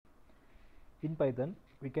In Python,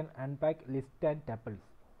 we can unpack list and tuples.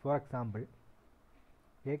 For example,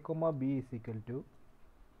 a comma b is equal to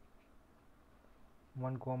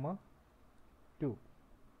 1 comma 2.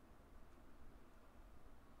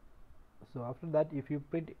 So after that, if you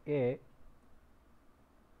print a,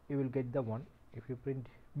 you will get the 1. If you print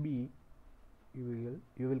b, you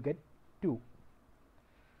will get 2.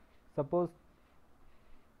 Suppose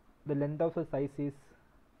the length of the size is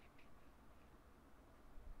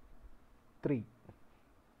 3,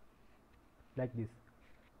 like this.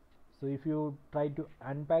 So if you try to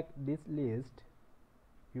unpack this list,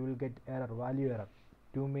 you will get value error,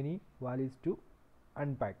 too many values to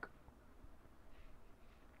unpack.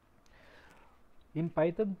 In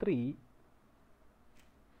Python 3,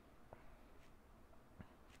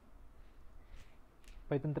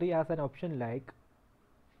 Python 3 has an option like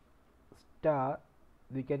star.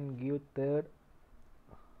 We can give third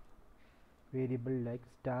variable like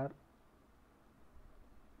star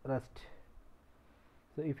rest.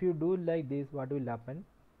 So if you do like this, what will happen?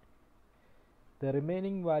 The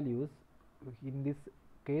remaining values, in this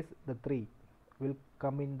case the 3, will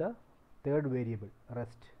come in the third variable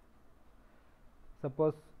rest.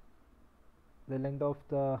 Suppose the length of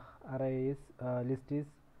the array is list is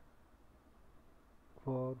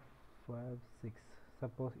 4, 5, 6.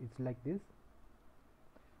 Suppose it's like this.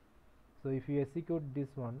 So if you execute this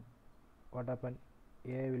one, what happen?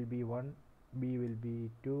 A will be 1, B will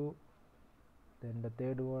be 2, then the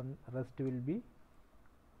third one rest will be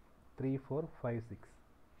 3, 4, 5, 6.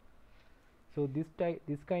 So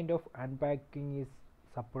this kind of unpacking is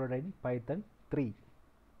supported in Python 3.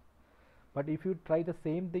 But if you try the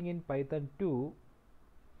same thing in Python 2,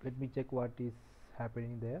 let me check what is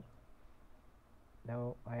happening there.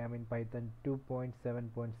 Now I am in Python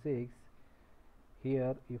 2.7.6.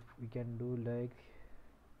 Here if we can do like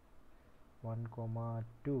 1 comma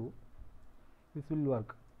 2, this will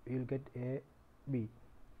work. You will get a b,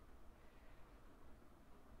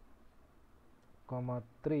 comma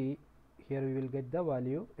 3. Here we will get the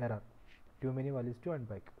value error, too many values to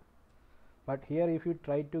unpack. But here if you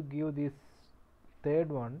try to give this third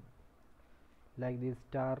one like this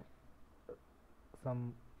star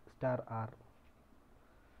some star r,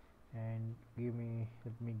 and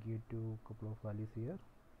let me give two couple of values here,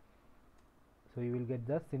 so you will get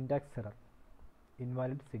the syntax error,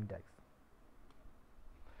 invalid syntax.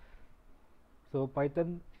 So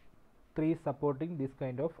Python 3 is supporting this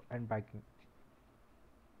kind of unpacking.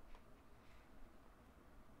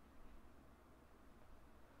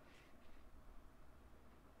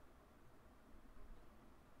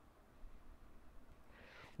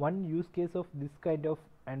 One use case of this kind of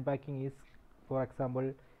unpacking is, for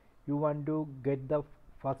example, you want to get the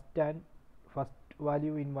first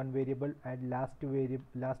value in one variable and last value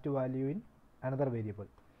in another variable,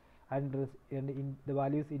 and in the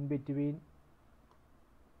values in between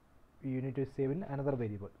you need to save in another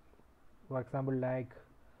variable. For example, like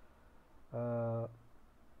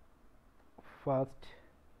first,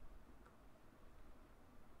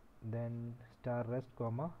 then star rest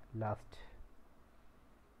comma last.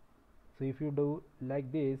 So if you do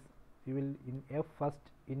like this, you will in f first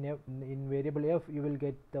in variable f you will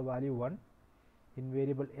get the value 1, in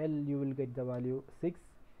variable l you will get the value 6,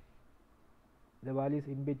 the values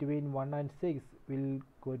in between 1 and 6 will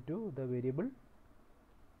go to the variable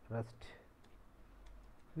rest.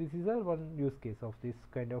 This is one use case of this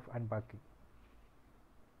kind of unpacking.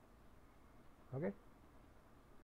 Okay.